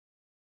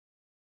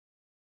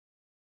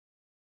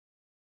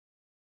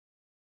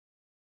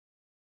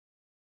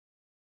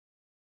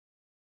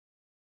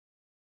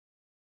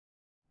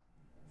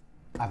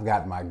I've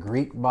got my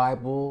Greek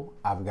Bible,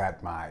 I've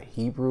got my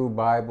Hebrew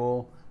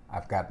Bible,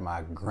 I've got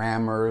my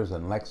grammars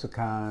and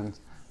lexicons,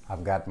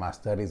 I've got my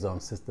studies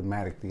on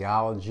systematic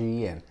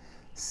theology and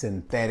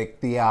synthetic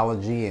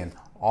theology and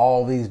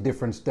all these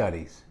different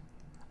studies.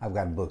 I've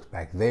got books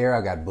back there,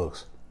 I've got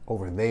books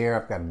over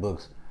there, I've got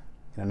books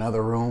in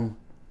another room.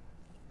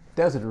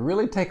 Does it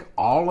really take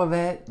all of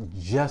that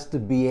just to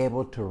be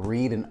able to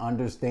read and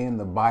understand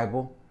the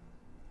Bible?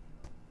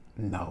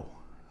 No.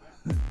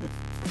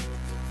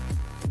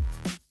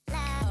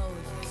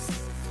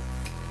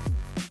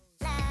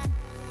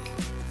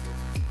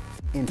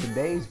 In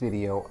today's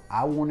video,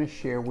 I want to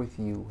share with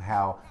you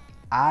how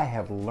I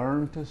have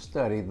learned to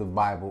study the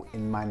Bible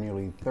in my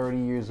nearly 30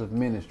 years of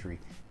ministry.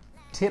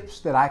 Tips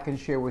that I can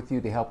share with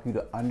you to help you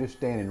to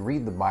understand and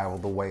read the Bible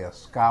the way a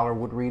scholar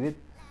would read it,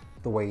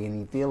 the way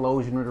any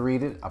theologian would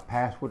read it, a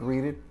pastor would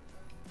read it,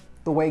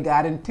 the way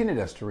God intended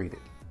us to read it.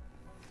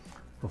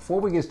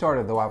 Before we get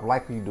started though, I would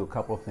like for you to do a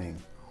couple of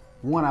things.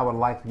 One, I would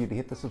like for you to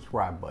hit the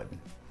subscribe button.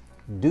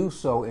 Do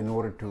so in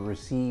order to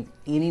receive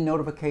any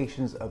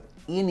notifications of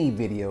any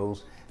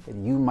videos that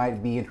you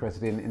might be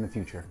interested in the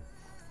future.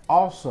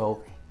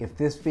 Also, if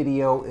this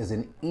video is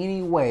in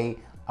any way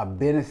a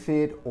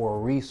benefit or a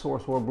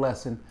resource or a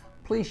blessing,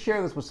 please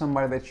share this with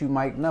somebody that you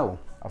might know,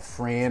 a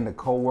friend, a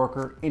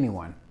coworker,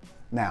 anyone.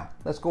 Now,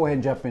 let's go ahead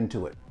and jump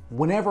into it.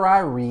 Whenever I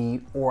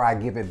read or I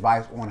give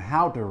advice on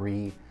how to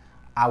read,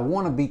 I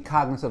want to be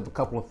cognizant of a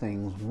couple of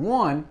things.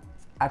 One,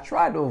 I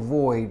try to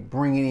avoid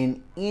bringing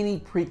in any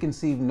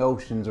preconceived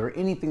notions or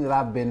anything that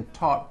I've been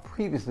taught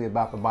previously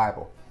about the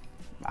Bible.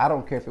 I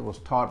don't care if it was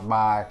taught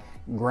by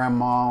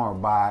grandma or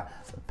by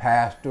a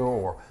pastor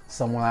or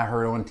someone I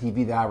heard on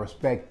TV that I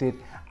respected.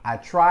 I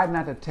try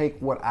not to take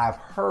what I've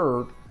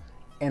heard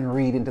and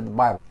read into the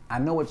Bible. I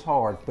know it's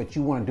hard, but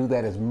you want to do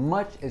that as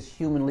much as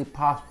humanly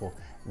possible.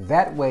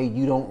 That way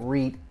you don't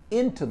read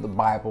into the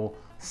Bible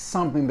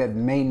something that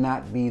may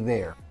not be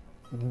there.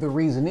 The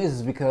reason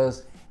is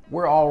because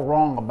we're all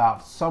wrong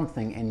about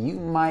something, and you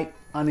might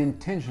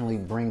unintentionally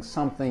bring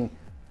something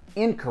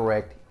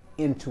incorrect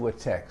into a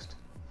text.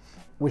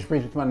 Which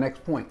brings me to my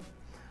next point.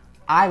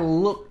 I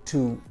look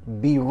to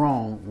be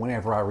wrong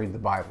whenever I read the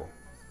Bible.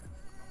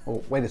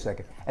 Oh, wait a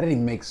second. That didn't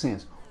even make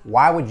sense.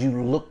 Why would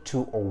you look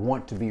to or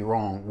want to be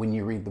wrong when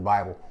you read the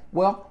Bible?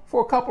 Well,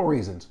 for a couple of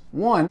reasons.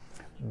 One,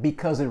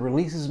 because it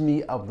releases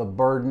me of the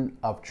burden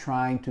of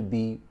trying to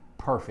be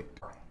perfect.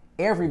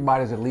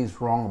 Everybody's at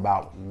least wrong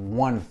about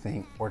one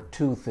thing or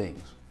two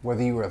things.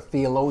 Whether you're a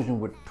theologian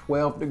with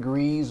 12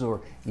 degrees or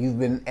you've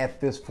been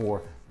at this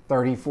for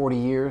 30, 40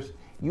 years,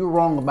 you're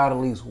wrong about at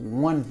least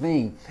one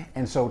thing.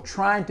 And so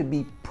trying to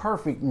be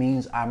perfect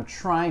means I'm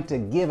trying to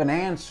give an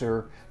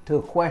answer to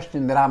a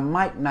question that I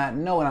might not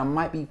know, and I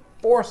might be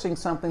forcing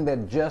something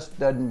that just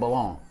doesn't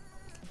belong.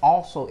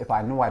 Also, if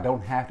I know I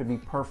don't have to be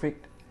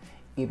perfect,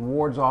 it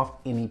wards off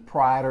any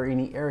pride or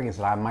any arrogance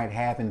that I might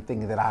have in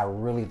thinking that I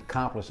really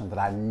accomplished and that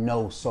I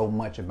know so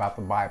much about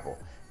the Bible.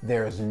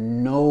 There's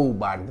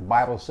nobody. The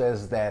Bible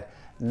says that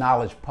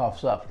knowledge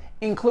puffs up,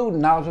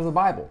 including knowledge of the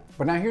Bible.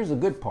 But now here's the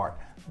good part.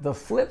 The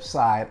flip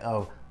side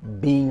of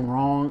being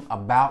wrong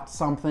about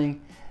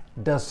something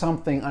does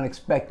something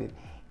unexpected.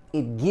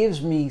 It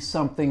gives me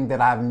something that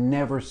I've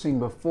never seen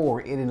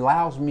before. It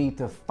allows me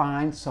to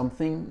find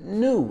something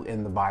new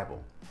in the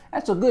Bible.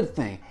 That's a good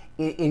thing.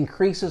 It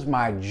increases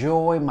my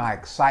joy, my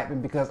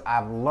excitement, because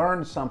I've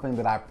learned something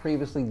that I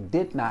previously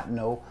did not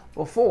know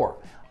before.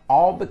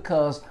 All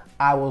because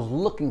I was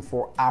looking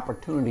for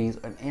opportunities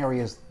in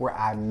areas where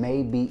I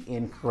may be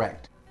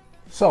incorrect.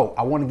 So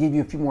I want to give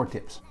you a few more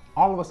tips.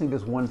 All of us need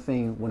this one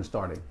thing when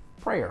starting: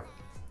 prayer.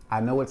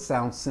 I know it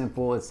sounds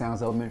simple, it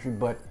sounds elementary,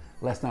 but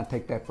let's not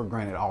take that for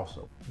granted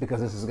also.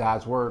 Because this is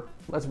God's word,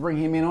 let's bring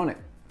him in on it.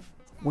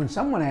 When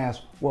someone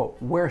asks, well,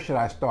 where should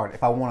I start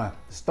if I want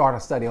to start a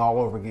study all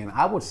over again?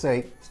 I would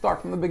say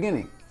start from the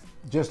beginning,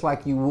 just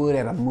like you would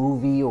at a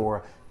movie or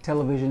a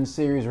television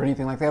series or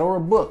anything like that, or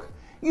a book.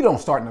 You don't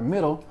start in the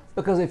middle,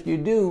 because if you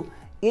do,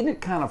 isn't it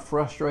kind of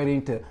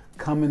frustrating to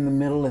come in the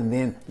middle and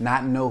then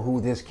not know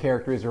who this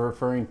character is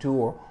referring to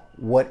or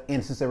what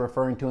instance they're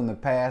referring to in the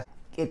past?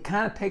 It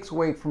kind of takes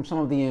away from some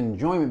of the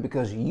enjoyment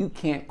because you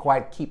can't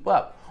quite keep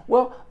up.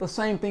 Well, the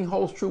same thing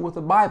holds true with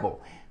the Bible.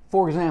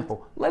 For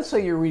example, let's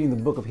say you're reading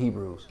the book of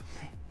Hebrews.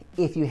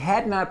 If you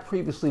had not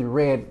previously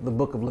read the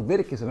book of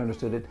Leviticus and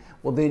understood it,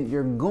 well, then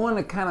you're going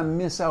to kind of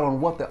miss out on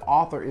what the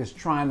author is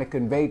trying to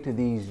convey to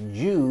these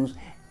Jews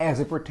as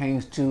it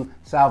pertains to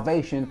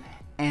salvation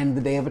and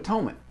the Day of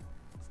Atonement.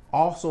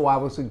 Also, I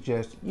would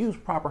suggest use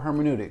proper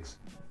hermeneutics.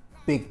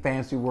 Big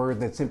fancy word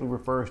that simply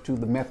refers to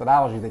the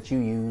methodology that you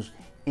use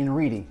in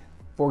reading.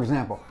 For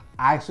example,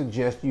 I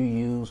suggest you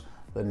use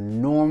the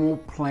normal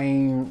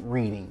plain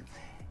reading.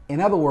 In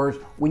other words,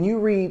 when you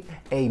read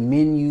a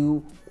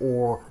menu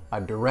or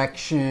a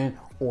direction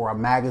or a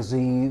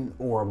magazine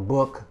or a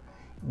book,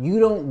 you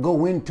don't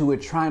go into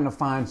it trying to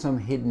find some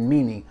hidden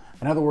meaning.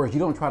 In other words, you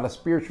don't try to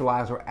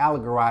spiritualize or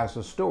allegorize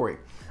the story.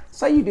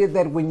 Say you did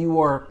that when you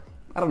were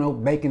I don't know,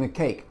 baking a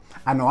cake.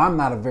 I know I'm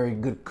not a very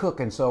good cook,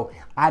 and so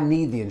I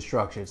need the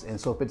instructions. And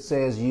so if it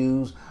says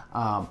use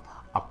a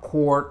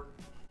quart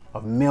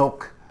of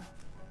milk,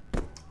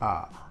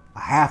 a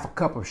half a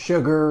cup of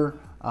sugar,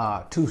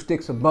 2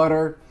 sticks of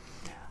butter,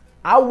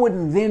 I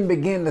wouldn't then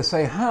begin to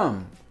say,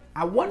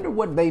 I wonder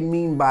what they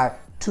mean by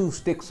 2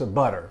 sticks of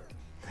butter.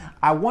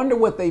 I wonder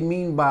what they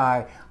mean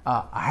by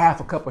a half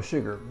a cup of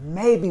sugar.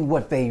 Maybe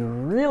what they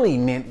really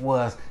meant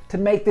was to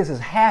make this as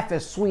half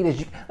as sweet as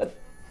you.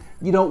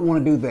 You don't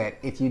want to do that.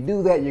 If you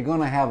do that, you're going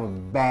to have a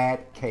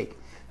bad cake.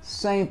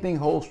 Same thing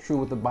holds true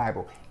with the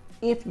Bible.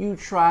 If you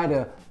try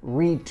to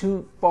read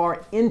too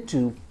far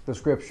into the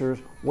scriptures,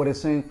 what it's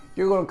saying,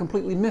 you're going to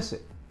completely miss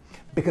it.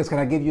 Because can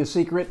I give you a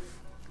secret?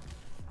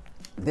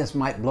 This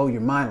might blow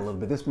your mind a little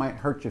bit. This might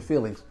hurt your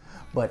feelings.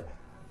 But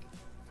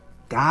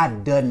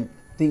God doesn't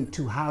think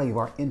too highly of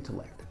our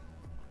intellect.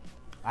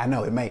 I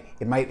know it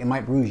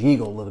might bruise your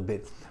ego a little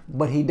bit,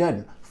 but he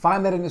doesn't.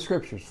 Find that in the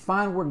scriptures.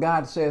 Find where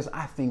God says,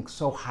 I think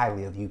so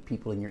highly of you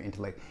people in your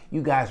intellect.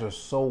 You guys are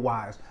so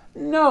wise.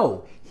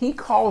 No, he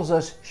calls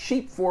us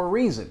sheep for a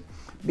reason,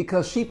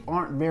 because sheep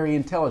aren't very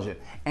intelligent,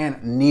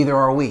 and neither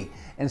are we.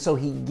 And so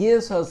he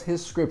gives us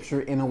his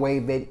scripture in a way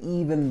that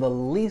even the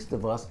least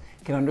of us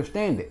can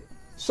understand it.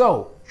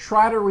 So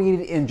try to read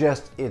it in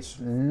just its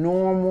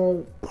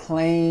normal,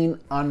 plain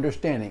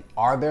understanding.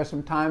 Are there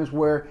some times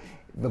where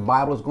the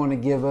Bible is going to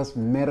give us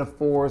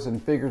metaphors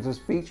and figures of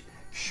speech?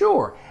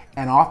 Sure.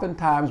 And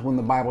oftentimes when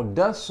the Bible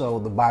does so,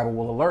 the Bible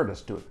will alert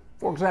us to it.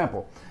 For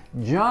example,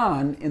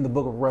 John in the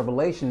book of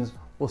Revelations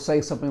will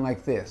say something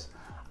like this: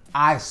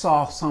 I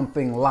saw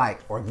something like,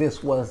 or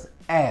this was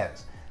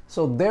as.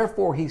 So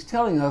therefore he's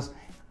telling us,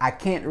 I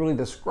can't really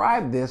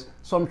describe this,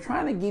 so I'm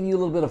trying to give you a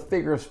little bit of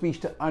figure of speech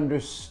to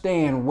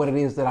understand what it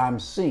is that I'm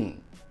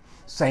seeing.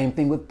 Same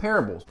thing with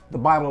parables. The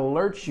Bible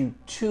alerts you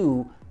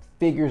to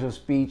figures of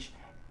speech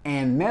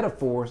and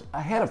metaphors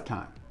ahead of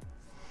time.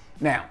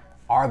 Now,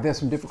 are there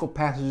some difficult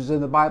passages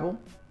in the Bible?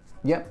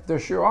 Yep, there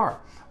sure are.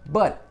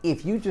 But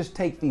if you just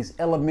take these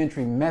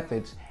elementary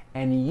methods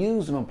and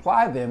use and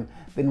apply them,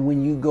 then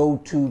when you go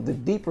to the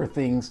deeper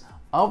things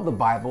of the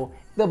Bible,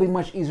 they'll be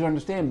much easier to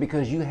understand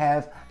because you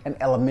have an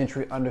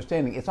elementary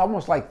understanding. It's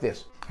almost like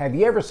this. Have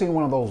you ever seen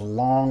one of those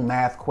long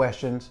math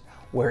questions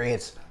where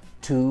it's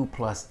 2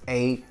 plus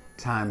 8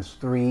 times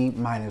 3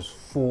 minus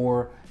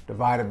 4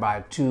 divided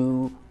by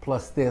 2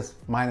 plus this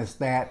minus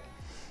that?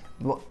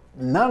 Well,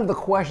 none of the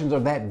questions are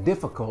that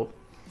difficult,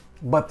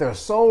 but they're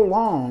so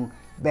long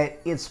that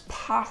it's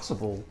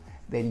possible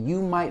that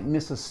you might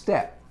miss a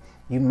step.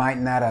 You might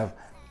not have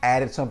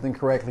added something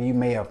correctly. You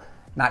may have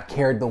not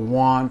carried the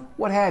 1,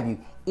 what have you.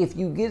 If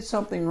you get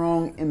something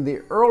wrong in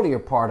the earlier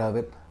part of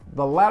it,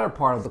 the latter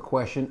part of the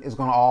question is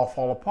going to all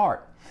fall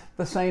apart.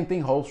 The same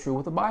thing holds true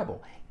with the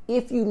Bible.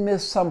 If you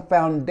miss some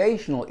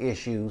foundational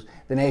issues,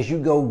 then as you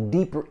go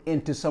deeper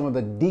into some of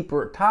the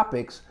deeper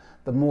topics,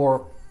 the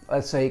more,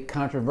 let's say,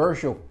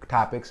 controversial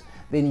topics,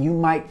 then you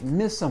might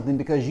miss something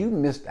because you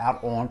missed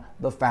out on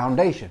the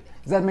foundation.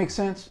 Does that make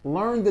sense?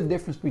 Learn the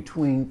difference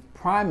between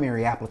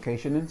primary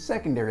application and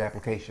secondary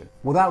application.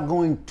 Without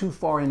going too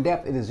far in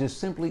depth, it is just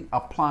simply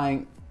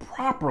applying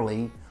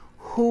properly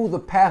who the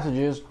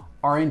passages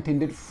are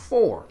intended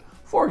for.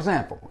 For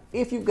example,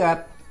 if you've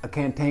got a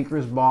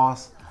cantankerous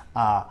boss,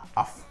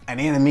 an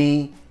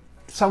enemy,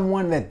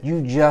 someone that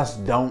you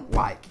just don't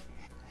like,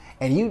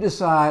 and you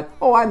decide,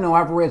 oh, I know,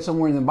 I've read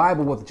somewhere in the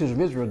Bible what the children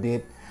of Israel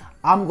did.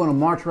 I'm going to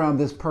march around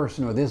this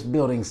person or this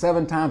building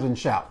 7 times and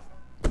shout.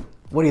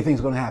 What do you think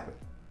is going to happen?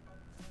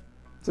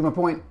 See my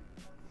point?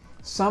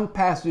 Some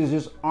passages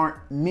just aren't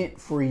meant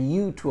for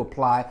you to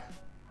apply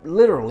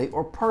literally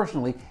or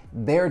personally.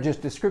 They're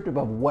just descriptive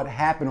of what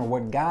happened or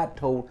what God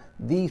told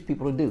these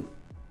people to do.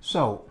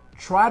 So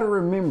try to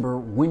remember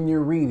when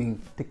you're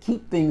reading to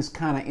keep things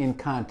kind of in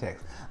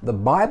context. The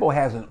Bible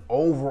has an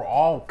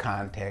overall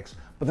context,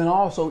 but then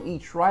also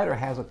each writer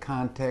has a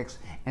context,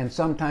 and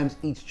sometimes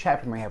each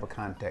chapter may have a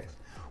context.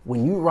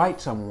 When you write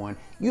someone,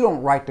 you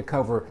don't write to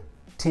cover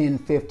 10,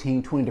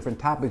 15, 20 different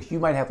topics. You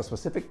might have a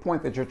specific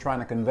point that you're trying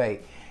to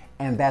convey.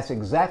 And that's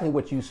exactly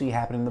what you see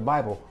happen in the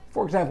Bible.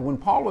 For example, when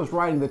Paul is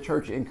writing the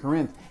church in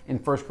Corinth, in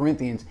 1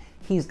 Corinthians,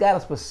 he's got a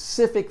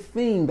specific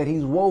theme that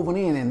he's woven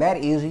in, and that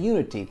is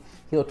unity.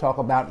 He'll talk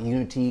about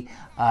unity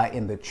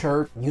in the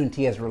church,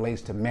 unity as it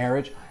relates to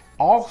marriage,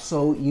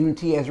 also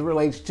unity as it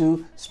relates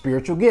to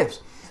spiritual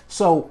gifts.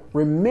 So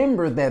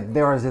remember that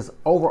there is this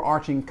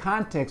overarching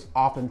context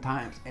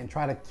oftentimes, and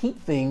try to keep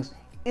things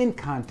in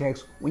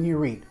context when you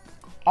read.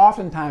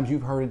 Oftentimes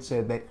you've heard it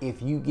said that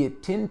if you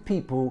get 10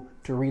 people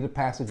to read a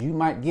passage, you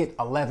might get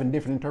 11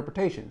 different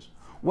interpretations.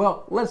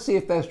 Well, let's see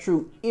if that's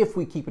true if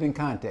we keep it in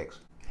context.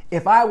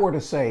 If I were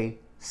to say,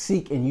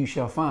 seek and you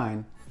shall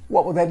find,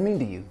 what would that mean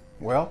to you?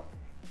 Well,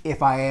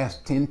 if I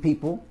asked 10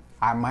 people,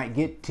 I might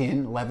get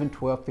 10, 11,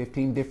 12,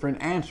 15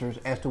 different answers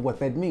as to what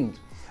that means.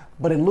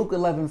 But in Luke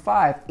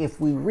 11:5,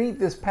 if we read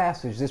this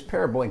passage, this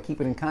parable, and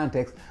keep it in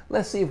context,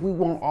 let's see if we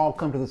won't all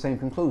come to the same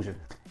conclusion.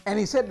 And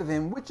he said to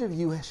them, which of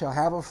you shall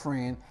have a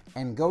friend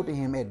and go to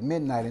him at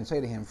midnight and say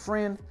to him,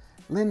 friend,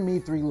 lend me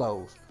 3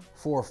 loaves,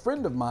 For a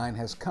friend of mine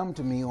has come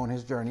to me on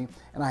his journey,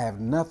 and I have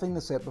nothing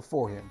to set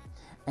before him.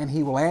 And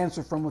he will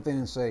answer from within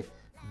and say,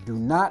 do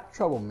not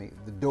trouble me.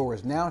 The door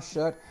is now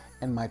shut,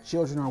 and my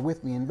children are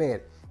with me in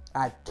bed.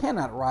 I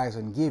cannot rise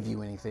and give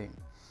you anything.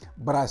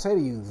 But I say to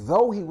you,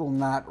 though he will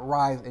not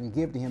rise and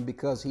give to him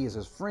because he is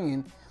his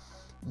friend,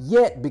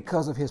 yet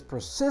because of his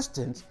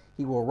persistence,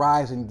 he will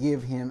rise and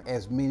give him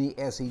as many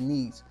as he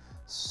needs.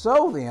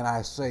 So then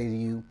I say to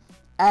you,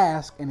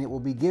 ask and it will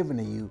be given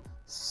to you.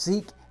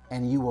 Seek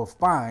and you will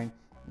find.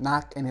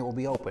 Knock and it will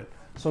be open.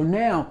 So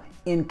now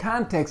in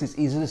context, it's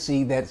easy to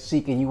see that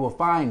seek and you will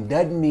find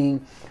doesn't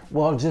mean,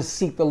 well, just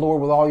seek the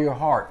Lord with all your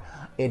heart.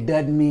 It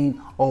doesn't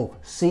mean, oh,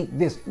 seek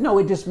this. No,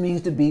 it just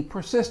means to be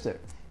persistent.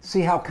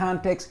 See how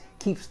context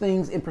keeps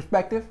things in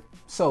perspective?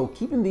 So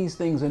keeping these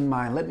things in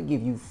mind, let me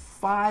give you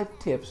 5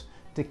 tips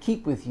to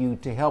keep with you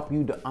to help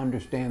you to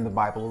understand the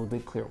Bible a little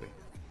bit clearly.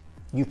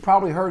 You've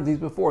probably heard these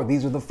before.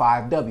 These are the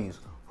 5 W's.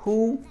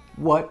 Who,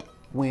 what,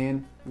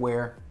 when,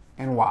 where,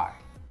 and why.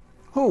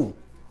 Who?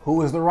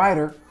 Who is the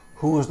writer?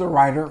 Who is the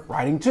writer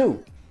writing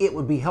to? It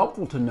would be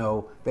helpful to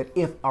know that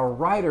if a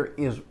writer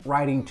is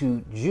writing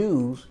to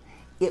Jews,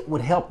 it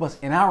would help us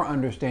in our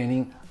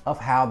understanding of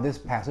how this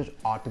passage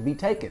ought to be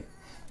taken.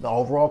 The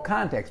overall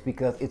context,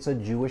 because it's a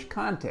Jewish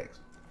context.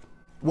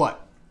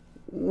 What?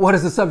 What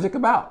is the subject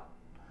about?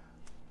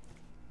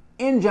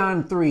 In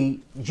John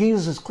 3,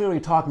 Jesus is clearly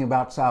talking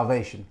about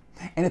salvation.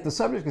 And if the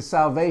subject is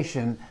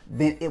salvation,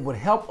 then it would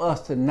help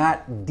us to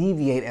not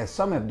deviate, as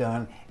some have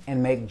done,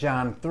 and make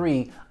John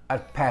 3 a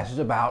passage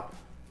about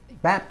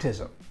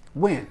baptism.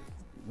 When?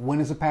 When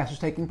is the passage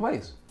taking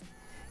place?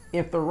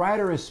 If the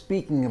writer is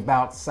speaking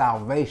about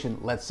salvation,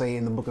 let's say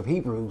in the book of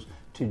Hebrews,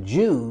 to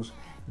Jews,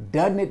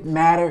 doesn't it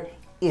matter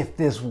if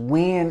this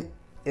when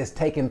is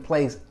taking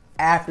place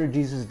after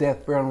Jesus'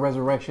 death, burial, and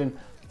resurrection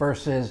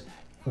versus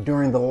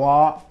during the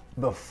law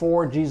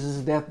before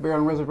Jesus' death, burial,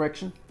 and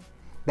resurrection?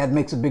 That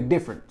makes a big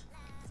difference.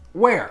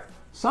 Where?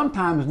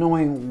 Sometimes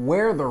knowing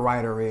where the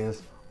writer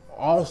is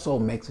also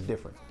makes a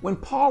difference. When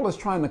Paul is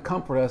trying to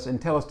comfort us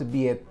and tell us to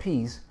be at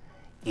peace,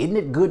 isn't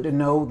it good to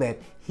know that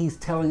he's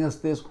telling us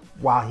this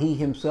while he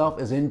himself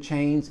is in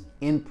chains,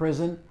 in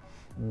prison?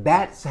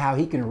 That's how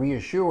he can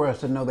reassure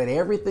us to know that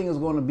everything is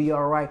going to be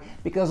all right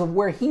because of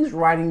where he's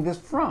writing this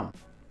from.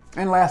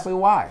 And lastly,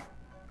 why?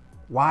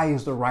 Why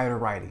is the writer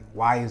writing?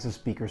 Why is the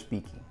speaker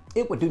speaking?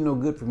 It would do no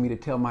good for me to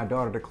tell my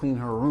daughter to clean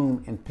her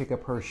room and pick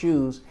up her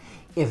shoes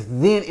if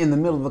then in the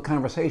middle of the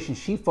conversation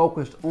she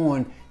focused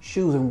on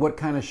shoes and what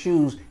kind of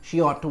shoes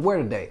she ought to wear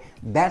today.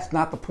 That's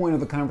not the point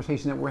of the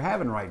conversation that we're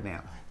having right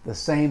now. The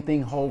same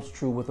thing holds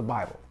true with the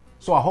Bible.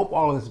 So I hope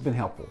all of this has been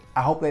helpful.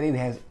 I hope that it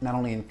has not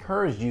only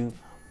encouraged you,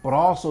 but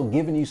also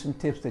given you some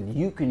tips that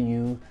you can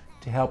use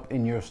to help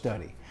in your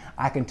study.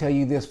 I can tell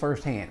you this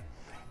firsthand.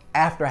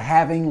 After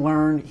having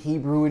learned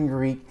Hebrew and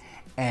Greek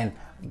and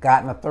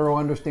gotten a thorough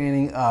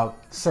understanding of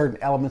certain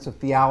elements of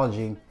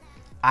theology,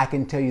 I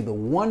can tell you the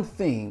one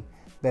thing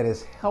that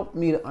has helped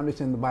me to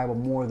understand the Bible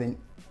more than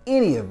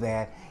any of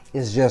that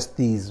is just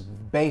these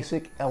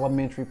basic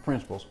elementary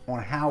principles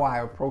on how I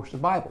approach the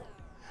Bible.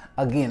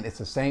 Again, it's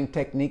the same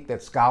technique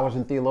that scholars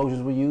and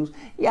theologians will use.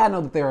 Yeah, I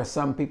know that there are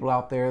some people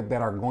out there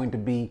that are going to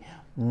be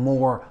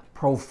more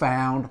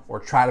profound or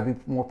try to be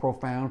more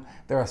profound.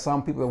 There are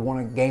some people that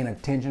want to gain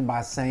attention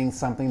by saying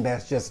something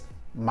that's just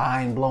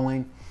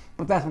mind-blowing.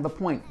 But that's not the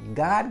point.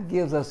 God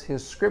gives us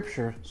his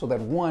scripture so that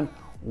one,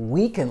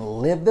 we can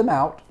live them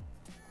out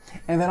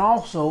and then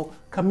also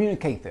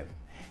communicate them.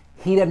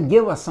 He doesn't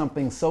give us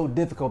something so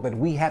difficult that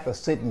we have to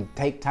sit and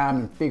take time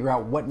and figure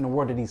out what in the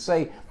world did he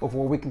say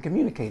before we can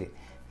communicate it.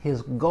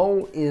 His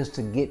goal is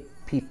to get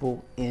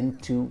people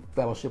into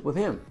fellowship with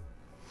him.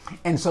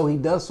 And so he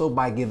does so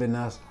by giving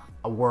us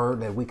a word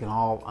that we can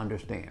all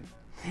understand.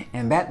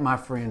 And that, my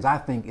friends, I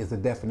think is the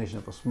definition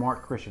of a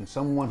smart Christian,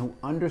 someone who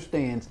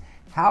understands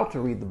how to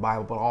read the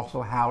Bible, but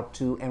also how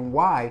to and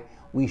why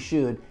we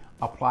should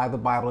apply the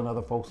Bible in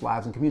other folks'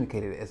 lives and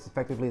communicate it as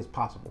effectively as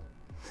possible.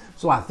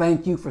 So I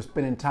thank you for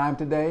spending time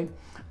today.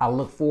 I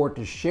look forward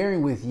to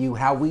sharing with you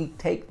how we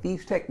take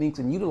these techniques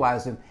and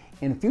utilize them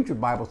in future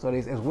Bible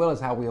studies, as well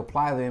as how we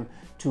apply them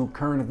to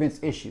current events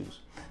issues.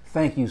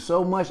 Thank you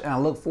so much, and I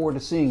look forward to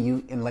seeing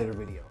you in later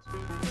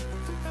videos.